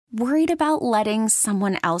Worried about letting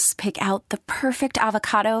someone else pick out the perfect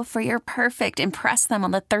avocado for your perfect impress them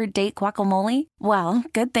on the third date guacamole? Well,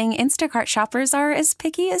 good thing Instacart shoppers are as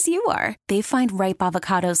picky as you are. They find ripe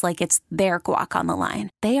avocados like it's their guac on the line.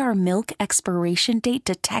 They are milk expiration date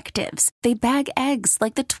detectives. They bag eggs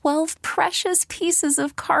like the 12 precious pieces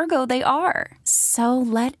of cargo they are. So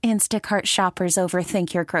let Instacart shoppers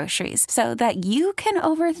overthink your groceries so that you can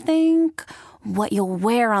overthink what you'll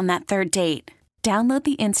wear on that third date. Download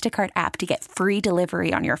the Instacart app to get free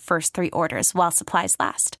delivery on your first 3 orders while supplies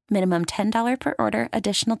last. Minimum $10 per order.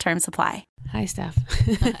 Additional terms apply. Hi, Steph.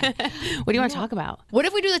 What do you want to talk about? What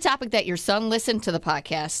if we do the topic that your son listened to the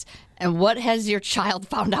podcast, and what has your child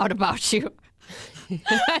found out about you?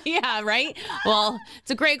 Yeah, right? Well, it's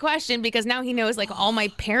a great question because now he knows like all my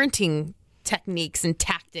parenting techniques and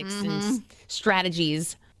tactics and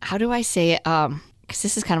strategies. How do I say it? Because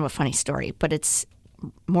this is kind of a funny story, but it's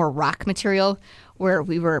more rock material, where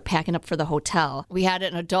we were packing up for the hotel. We had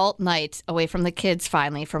an adult night away from the kids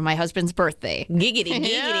finally for my husband's birthday. Giggity, giggity.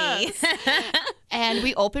 Yes. And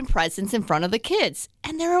we opened presents in front of the kids.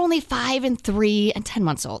 And they're only 5 and 3 and 10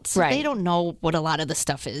 months old. So they don't know what a lot of the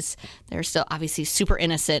stuff is. They're still obviously super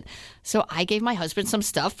innocent. So I gave my husband some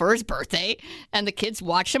stuff for his birthday. And the kids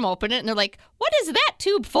watched him open it. And they're like, "What is that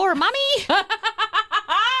tube for, Mommy?"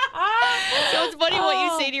 So it's funny what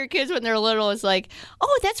you say to your kids when they're little. It's like,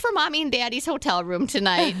 "Oh, that's for Mommy and Daddy's hotel room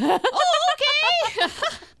tonight." Oh, okay.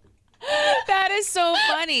 That is so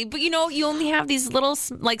funny. But, you know, you only have these little,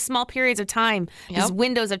 like, small periods of time, these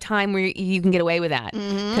windows of time where you can get away with that.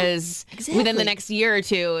 Because within the next year or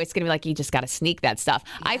two, it's going to be like, you just got to sneak that stuff.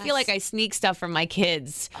 Yes. I feel like I sneak stuff from my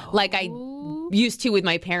kids like I used to with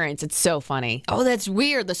my parents. It's so funny. Oh, that's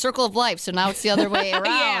weird. The circle of life. So now it's the other way around.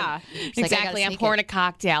 Yeah, it's exactly. Like, I'm pouring a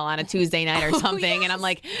cocktail on a Tuesday night or something, and I'm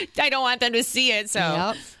like, I don't want them to see it.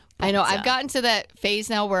 So I know. I've gotten to that phase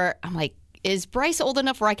now where I'm like, is Bryce old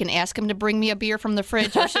enough where I can ask him to bring me a beer from the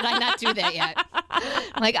fridge, or should I not do that yet?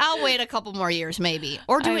 Like, I'll wait a couple more years maybe.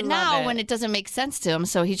 Or do it now when it doesn't make sense to him.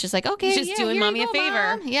 So he's just like, okay, he's just doing Mommy a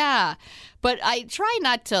favor. Mom. Yeah. But I try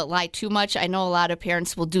not to lie too much. I know a lot of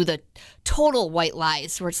parents will do the total white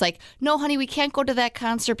lies where it's like, "No, honey, we can't go to that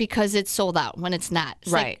concert because it's sold out," when it's not.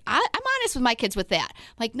 It's like, I'm honest with my kids with that.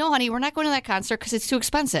 Like, "No, honey, we're not going to that concert because it's too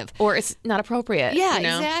expensive." Or it's not appropriate. Yeah, you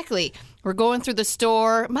know? Exactly. We're going through the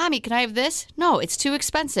store. "Mommy, can I have this?" "No, it's too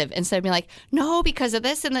expensive." Instead of being like, "No, because of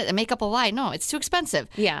this," and make up a lie. "No, it's too expensive."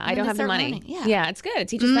 Yeah, I don't have the money. Yeah, it's good. It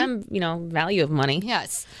teaches them, value of money.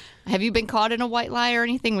 Yes. Have you been caught in a white lie or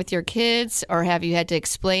anything with your kids, or have you had to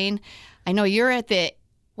explain? I know you're at the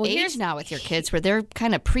age now with your kids where they're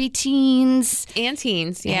kind of preteens and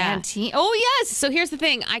teens. Yeah. Oh, yes. So here's the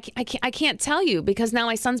thing. I can't tell you because now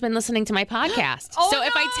my son's been listening to my podcast.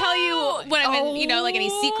 If I tell you what I've been, like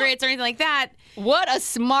any secrets or anything like that. What a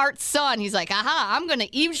smart son. He's like, aha, I'm going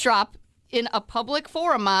to eavesdrop in a public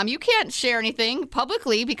forum, Mom. You can't share anything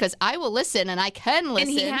publicly because I will listen and I can listen.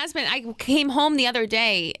 And he has been. I came home the other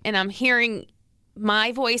day and I'm hearing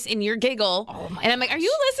my voice in your giggle. And I'm like, "Are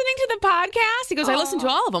you listening to the podcast?" He goes, "I listen to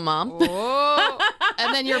all of them, Mom."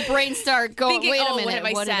 And then your brain start going, thinking, wait a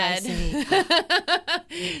minute, what have I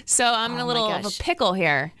said? So I'm in a little of a pickle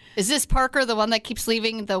here. Is this Parker, the one that keeps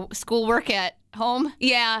leaving the schoolwork at home?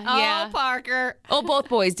 Yeah. Oh, Parker. Oh, both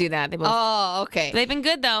boys do that. They both. Oh, okay. They've been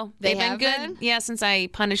good, though. They've been good. Yeah, since I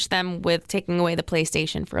punished them with taking away the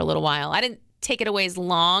PlayStation for a little while. I didn't take it away as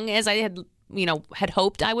long as I had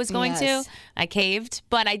hoped I was going to. I caved,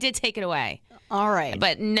 but I did take it away. All right.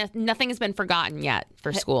 But nothing has been forgotten yet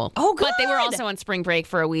for school. Oh, good. But they were also on spring break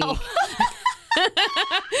for a week.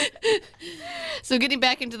 So getting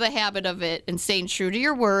back into the habit of it and staying true to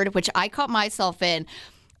your word, which I caught myself in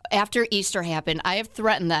after Easter happened. I have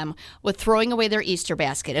threatened them with throwing away their Easter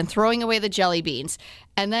basket and throwing away the jelly beans.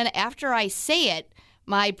 And then after I say it,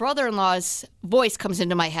 my brother-in-law's voice comes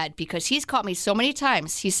into my head because he's caught me so many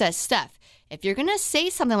times. He says, "Steph, if you're going to say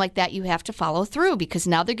something like that, you have to follow through because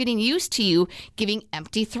now they're getting used to you giving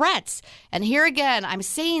empty threats." And here again, I'm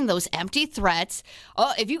saying those empty threats.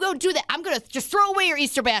 "Oh, if you go do that, I'm going to just throw away your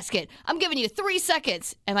Easter basket. I'm giving you 3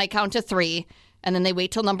 seconds." And I count to 3. And then they wait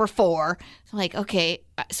till number 4. I'm like, okay.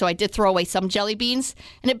 So I did throw away some jelly beans,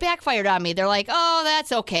 and it backfired on me. They're like, "Oh,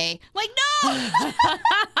 that's okay." I'm like, no!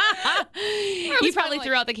 You probably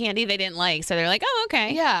threw out the candy they didn't like, so they're like, "Oh,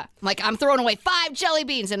 okay." Yeah. I'm like, I'm throwing away 5 jelly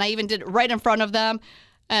beans, and I even did it right in front of them.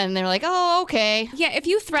 And they're like, "Oh, okay." Yeah, if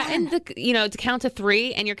you threaten to count to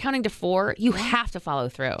 3 and you're counting to 4, you have to follow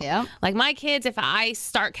through. Yeah. Like my kids, if I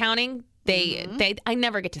start counting, I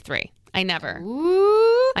never get to 3. I never.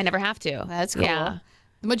 Ooh. I never have to. That's cool. Yeah.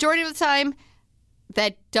 The majority of the time,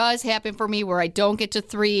 that does happen for me where I don't get to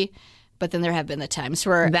 3. But then there have been the times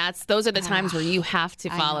where those are the times where you have to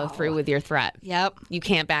follow through with your threat. Yep. You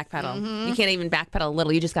can't backpedal. You can't even backpedal a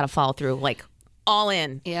little. You just got to follow through, like all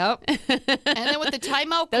in. Yep. And then with the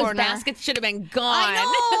timeout those corner, baskets should have been gone. I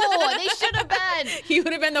know. They should have been. You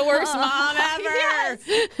would have been the worst mom ever.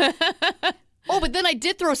 Yes. Oh, but then I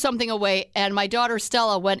did throw something away, and my daughter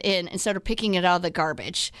Stella went in and started picking it out of the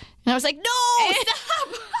garbage. And I was like, no,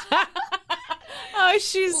 stop. Oh,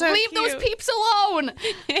 she's so Leave cute. those peeps alone.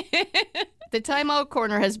 The timeout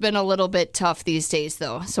corner has been a little bit tough these days,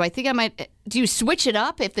 though. So I think I might. Do you switch it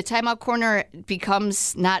up if the timeout corner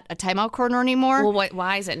becomes not a timeout corner anymore? Well,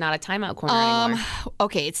 why is it not a timeout corner anymore?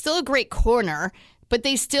 Okay, it's still a great corner, but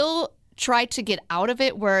they still try to get out of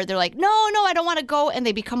it where they're like, no, I don't want to go. And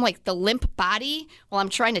they become like the limp body while I'm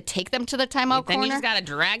trying to take them to the timeout corner. Then you just got to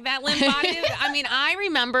drag that limp body. I mean, I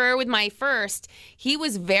remember with my first, he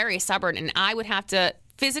was very stubborn, and I would have to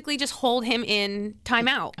physically just hold him in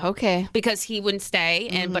timeout. Okay. Because he wouldn't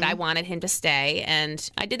stay, but I wanted him to stay. And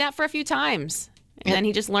I did that for a few times. And then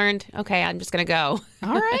he just learned, okay, I'm just going to go.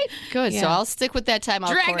 All right. Good. Yeah. So I'll stick with that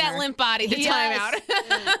timeout Drag corner. that limp body to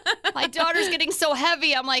timeout. My daughter's getting so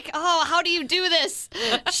heavy. I'm like, oh, how do you do this?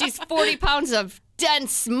 She's 40 pounds of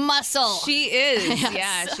dense muscle. She is. Yes.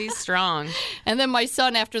 Yeah, she's strong. And then my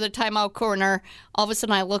son, after the timeout corner, all of a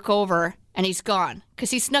sudden I look over and he's gone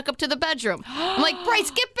because he snuck up to the bedroom. I'm like,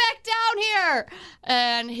 Bryce, get back down here.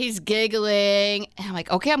 And he's giggling. And I'm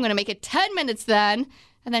like, okay, I'm going to make it 10 minutes then.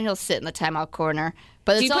 And then he'll sit in the timeout corner.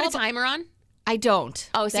 But do you put a timer on? I don't.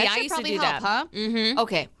 Oh, see, I used to do help, that. Huh? Mm-hmm.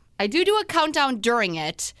 Okay. I do a countdown during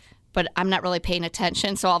it, but I'm not really paying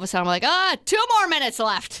attention. So all of a sudden I'm like, 2 more minutes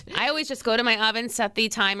left. I always just go to my oven, set the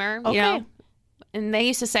timer, you know. And they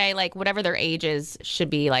used to say, like, whatever their age is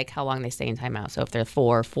should be, like, how long they stay in timeout. So if they're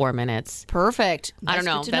 4 minutes. Perfect. I don't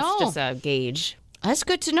know. That's just a gauge. That's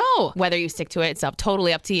good to know. Whether you stick to it, it's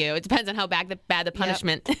totally up to you. It depends on how bad the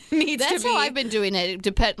punishment needs to be. That's how I've been doing it.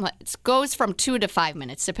 It goes from 2 to 5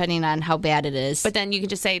 minutes, depending on how bad it is. But then you can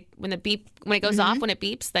just say, when it goes off, when it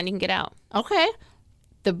beeps, then you can get out. Okay.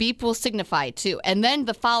 The beep will signify, too. And then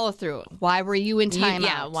the follow-through. Why were you in timeout?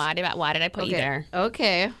 Yeah, why did I put you there?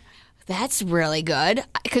 Okay. That's really good.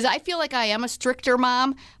 Because I feel like I am a stricter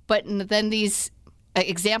mom, but then these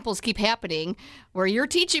examples keep happening where you're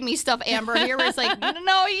teaching me stuff, Amber, here where it's like,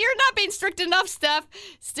 no, you're not being strict enough, Steph.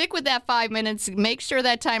 Stick with that 5 minutes. Make sure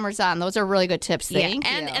that timer's on. Those are really good tips. Thank you.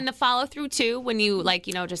 And the follow through too, when you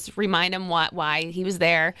just remind him why he was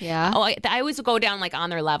there. Yeah. Oh, I always go down like on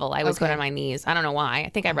their level. I always go to my knees. I don't know why. I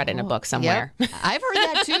think I read it in a book somewhere. Yep. I've heard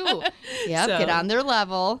that too. Yep. So. Get on their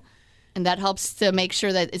level. And that helps to make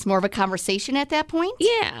sure that it's more of a conversation at that point?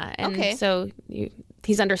 Yeah. And so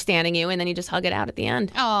he's understanding you, and then you just hug it out at the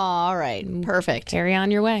end. Oh, all right. Perfect. Carry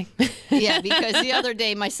on your way. Yeah, because the other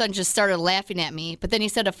day my son just started laughing at me, but then he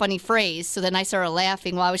said a funny phrase, so then I started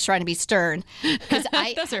laughing while I was trying to be stern.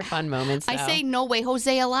 Those are fun moments, though. I say "no way,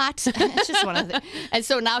 Jose" a lot. It's just one of the. And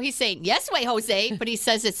so now he's saying "yes way, Jose," but he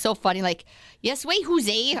says it's so funny, like "yes way,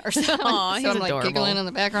 Jose" or something. Aw, he's so I'm adorable. like giggling in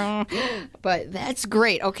the background. But that's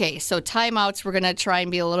great. Okay, so timeouts, we're gonna try and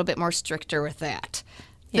be a little bit more stricter with that.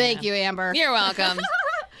 Yeah. Thank you, Amber. You're welcome.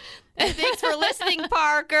 And thanks for listening,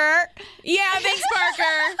 Parker. Yeah, thanks,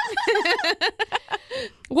 Parker.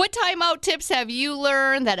 What timeout tips have you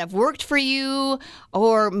learned that have worked for you?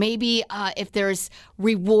 Or maybe if there's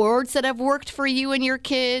rewards that have worked for you and your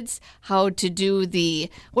kids, how to do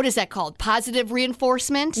what is that called? Positive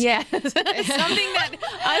reinforcement? Yeah. Something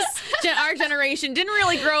that our generation didn't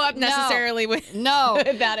really grow up necessarily with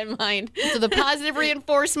that in mind. So the positive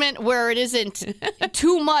reinforcement where it isn't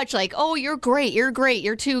too much like, oh, you're great,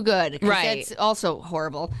 you're too good. Right. That's also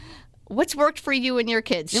horrible. What's worked for you and your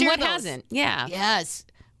kids? And what hasn't? Yeah. Yes.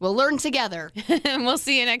 We'll learn together. And we'll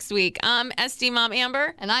see you next week. I'm SD Mom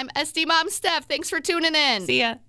Amber. And I'm SD Mom Steph. Thanks for tuning in. See ya.